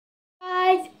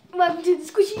welcome to the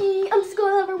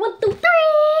Squishy_Lover123.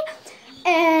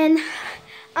 And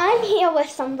I'm here with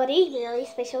somebody very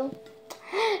special.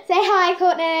 Say hi,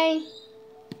 Courtney.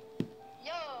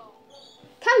 Yo.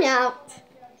 Come out.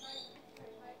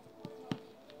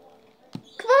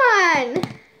 Come on.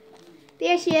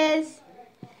 There she is.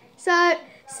 So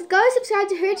go subscribe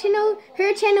to her channel.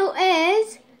 Her channel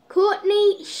is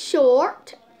Courtney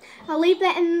Short. I'll leave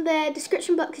that in the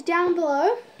description box down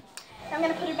below. I'm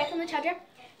going to put it back on the charger.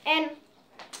 And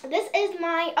this is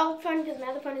my old phone because my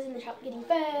other phone is in the shop getting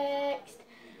fixed,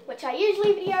 which I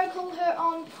usually video call her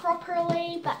on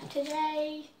properly, but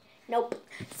today, nope.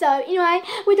 So anyway,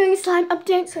 we're doing a slime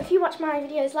update. So if you watched my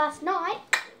videos last night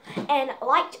and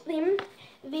liked them,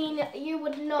 then you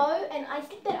would know. And I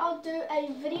said that I'll do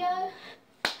a video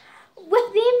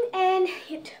with them, and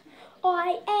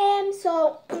I am.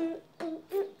 So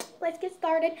let's get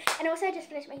started. And also I just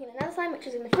finished making another slime, which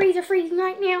is in the freezer freezing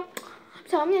right now.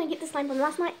 So I'm going to get the slime from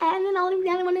last night, and then I'll leave the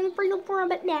other one in the freezer for a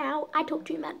bit now. I talk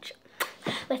too much.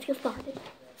 Let's get started.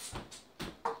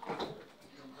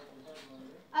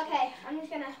 Okay, I'm just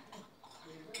going to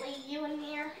leave you in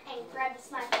there and grab the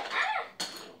slime.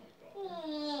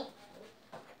 Ah!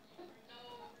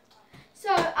 So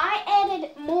I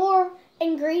added more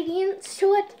ingredients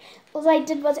to it. All I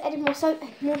did was added more soap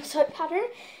powder.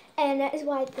 And that is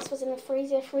why this was in the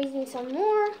freezer freezing some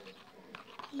more.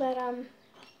 But,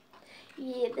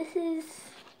 yeah, this is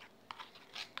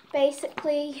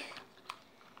basically,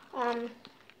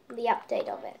 the update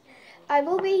of it.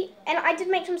 And I did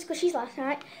make some squishies last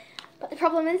night. But the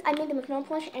problem is, I made them with nail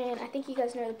polish. And I think you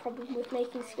guys know the problem with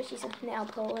making squishies with nail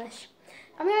polish.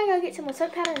 I'm going to go get some more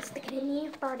soap powder and stick it in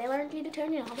here for an allergy to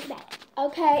turn, and I'll be back.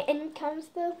 Okay, in comes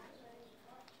the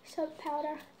soap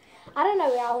powder. I don't know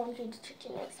where allergy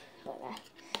detergent is. But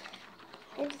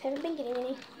I just haven't been getting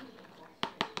any.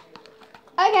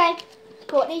 Okay,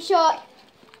 Courtney Short.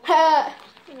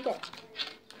 Okay.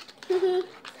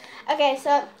 Okay,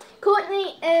 so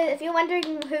Courtney is, if you're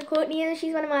wondering who Courtney is,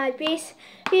 she's one of my best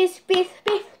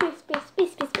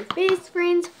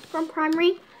friends from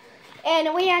primary.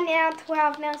 And we are now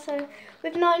 12 now, so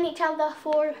we've known each other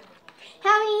for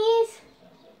how many years?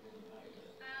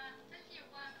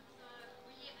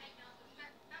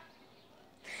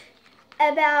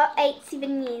 About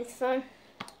 7 years, so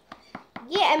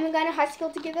yeah, and we're going to high school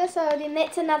together, so then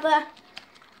that's another,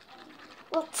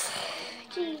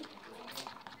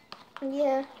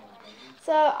 yeah,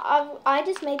 so I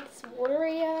just made this water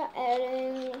here,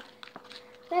 adding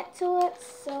that to it,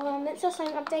 so that's our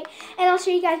slime update, and I'll show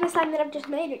you guys my slime that I've just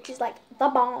made, which is like the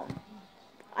bomb.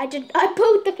 I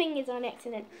pulled the fingers on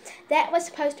accident. That was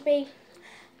supposed to be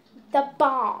the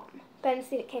bomb, but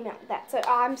instead it came out like that, so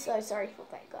I'm so sorry for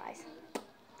that, guys.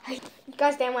 You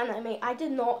guys damn well know me. I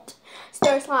did not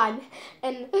stir slime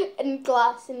and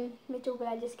glass and metal, but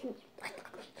I just couldn't. I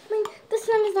mean, this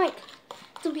slime is like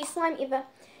the best slime ever.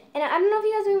 And I don't know if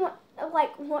you guys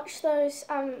like watch those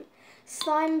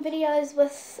slime videos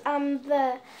with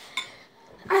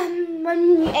when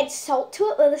you add salt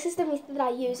to it. Well, this is the method that I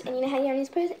use, and you know how you're only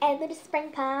supposed to add a little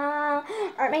sprinkle,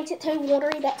 or it makes it too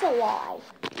watery. That's a lie.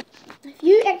 If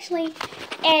you actually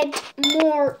add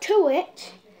more to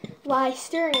it, by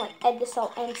stirring, like add the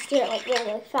salt and stir it like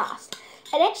really fast,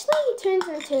 it actually turns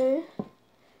into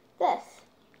this,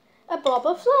 a blob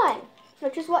of slime,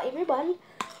 which is what everyone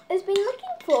has been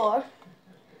looking for.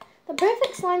 The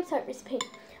perfect slime soap recipe.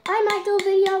 I might do a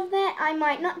video of that, I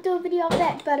might not do a video of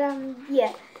that, but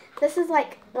yeah, this is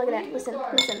like, look at that, listen.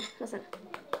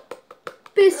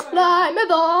 Best slime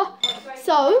ever.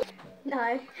 So,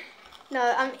 no,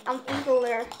 I'm evil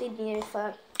there, did you,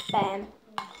 so bam.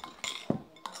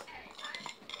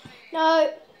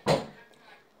 No,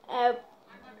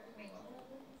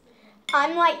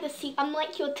 I'm like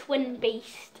your twin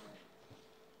beast.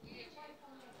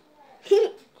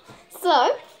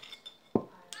 So,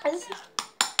 this is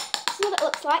what it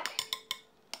looks like.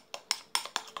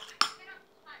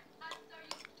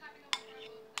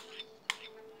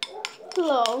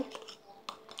 Hello.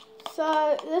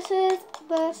 So this is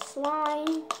the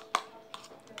slime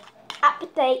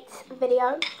update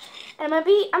video, and I'm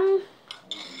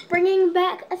bringing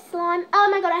back a slime. Oh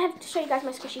my god, I have to show you guys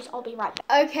my squishies. I'll be right back.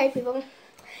 Okay, people.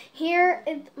 Here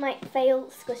is my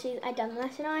failed squishies I done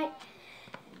last night.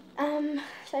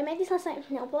 So I made these last night with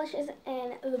nail polishes,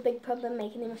 and it was a big problem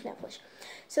making them with nail polish.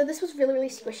 So this was really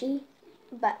squishy,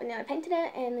 but then I painted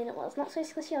it, and then it was not so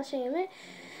squishy. I'll show you in a minute.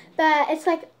 But it's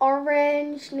like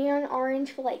orange, neon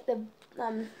orange for like the,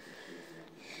 how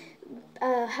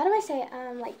do I say it?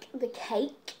 Like the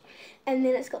cake. And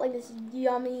then it's got like this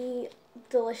yummy,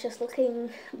 delicious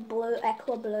looking blue,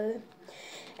 aqua blue.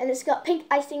 And it's got pink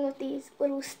icing with these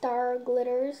little star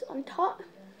glitters on top.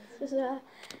 This is a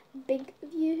big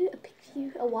view,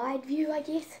 a wide view, I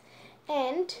guess.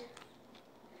 And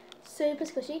super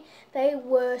squishy. They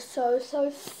were so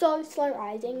slow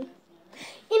rising.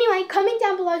 Anyway, comment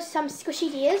down below some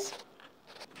squishy deers.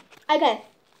 Okay,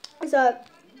 so,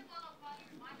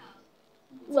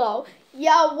 well,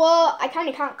 yeah, well, I kind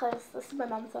of can't because this is my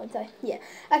mum's phone, so yeah.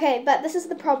 Okay, but this is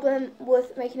the problem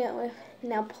with making it with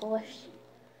nail polish,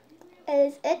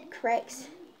 is it cracks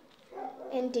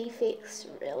and defects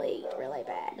really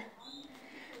bad.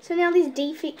 So now these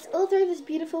defects all through this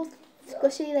beautiful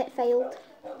squishy that failed.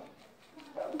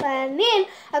 But then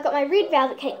I've got my red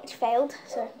velvet cake which failed,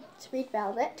 so it's red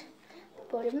velvet, the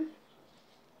bottom,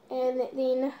 and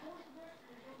then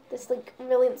this like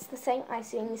really it's the same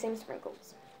icing, the same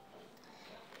sprinkles.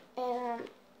 And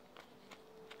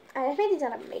I made these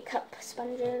out of makeup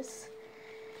sponges.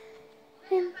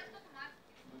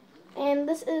 And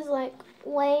this is like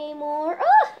way more.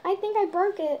 Oh, I think I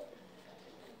broke it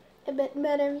a bit,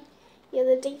 but yeah,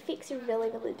 the defects are really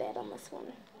bad on this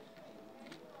one.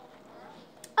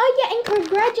 Oh yeah, and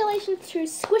congratulations to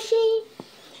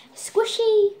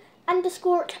Squishy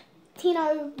underscore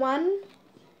Tino1.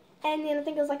 And then I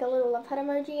think it was like a little love heart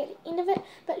emoji at the end of it.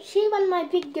 But she won my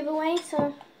big giveaway,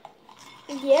 so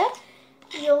yeah,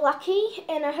 you're lucky.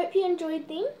 And I hope you enjoyed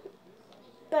them.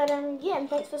 But yeah, and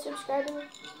thanks for subscribing.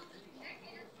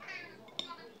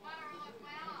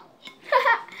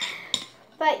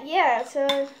 But yeah,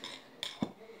 so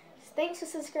thanks for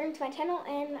subscribing to my channel,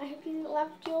 and I hope you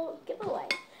loved your giveaway.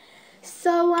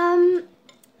 So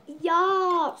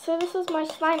yeah, so this was my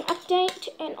slime update,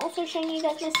 and also showing you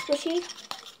guys my squishy.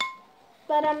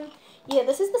 But yeah,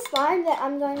 this is the slime that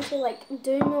I'm going to like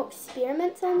do more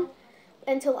experiments on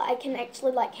until I can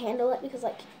actually like handle it, because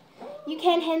like you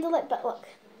can handle it, but look,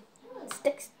 it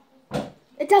sticks.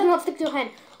 It does not stick to your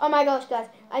hand. Oh my gosh, guys,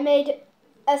 I made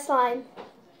a slime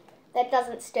that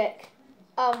doesn't stick.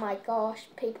 Oh my gosh,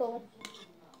 people.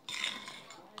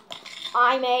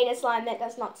 I made a slime that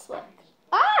does not slip.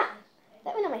 Ah!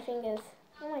 That went on my fingers.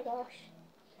 Oh my gosh.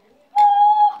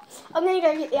 Ah! I'm gonna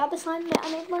go get the other slime that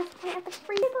I made last night at the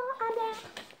freezer.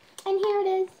 And here it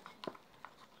is.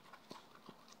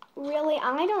 Really,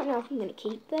 I don't know if I'm gonna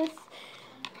keep this.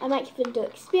 I might keep it do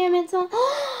experiments on.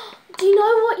 Do you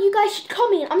know what? You guys should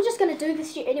comment. I'm just gonna do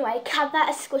this shit anyway. Cover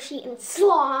a squishy in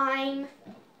slime.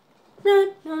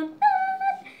 And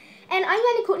I'm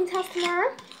going to Courtney's house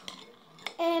tomorrow,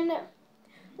 and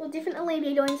we'll definitely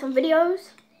be doing some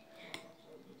videos.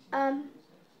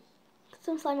 Put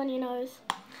some slime on your nose.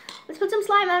 Let's put some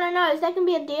slime on our nose. That can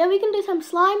be a deer. We can do some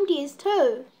slime deers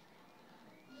too.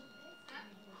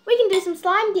 We can do some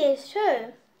slime deers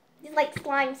too. There's like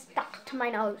slime stuck to my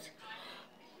nose.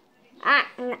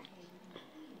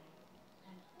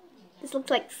 This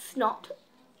looks like snot.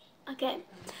 Okay,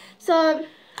 so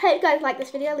hope you guys like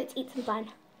this video. Let's eat some slime.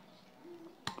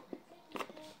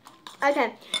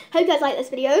 Okay, hope you guys like this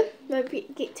video. Don't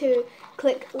forget to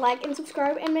click like and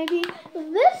subscribe, and maybe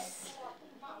this.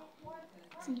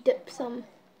 Let's dip some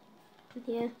in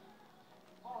here.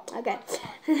 Okay.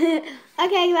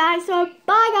 Okay, guys. So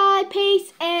bye, guys.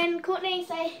 Peace. And Courtney,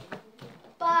 say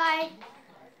bye.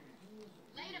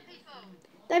 Later, people.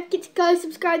 Don't forget to go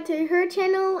subscribe to her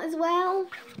channel as well.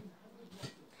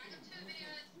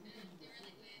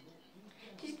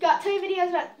 She's got 2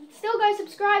 videos, but still go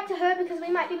subscribe to her, because we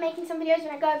might be making some videos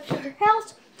when I go to her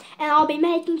house, and I'll be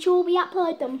making sure we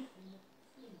upload them.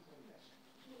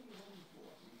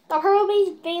 They'll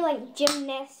probably be like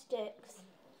gymnastics.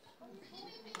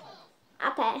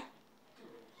 Okay.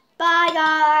 Bye,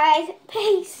 guys.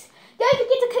 Peace. Don't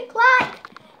forget to click like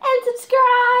and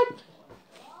subscribe.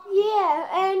 Yeah,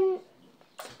 and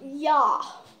yeah.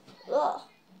 Ugh.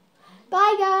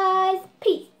 Bye, guys.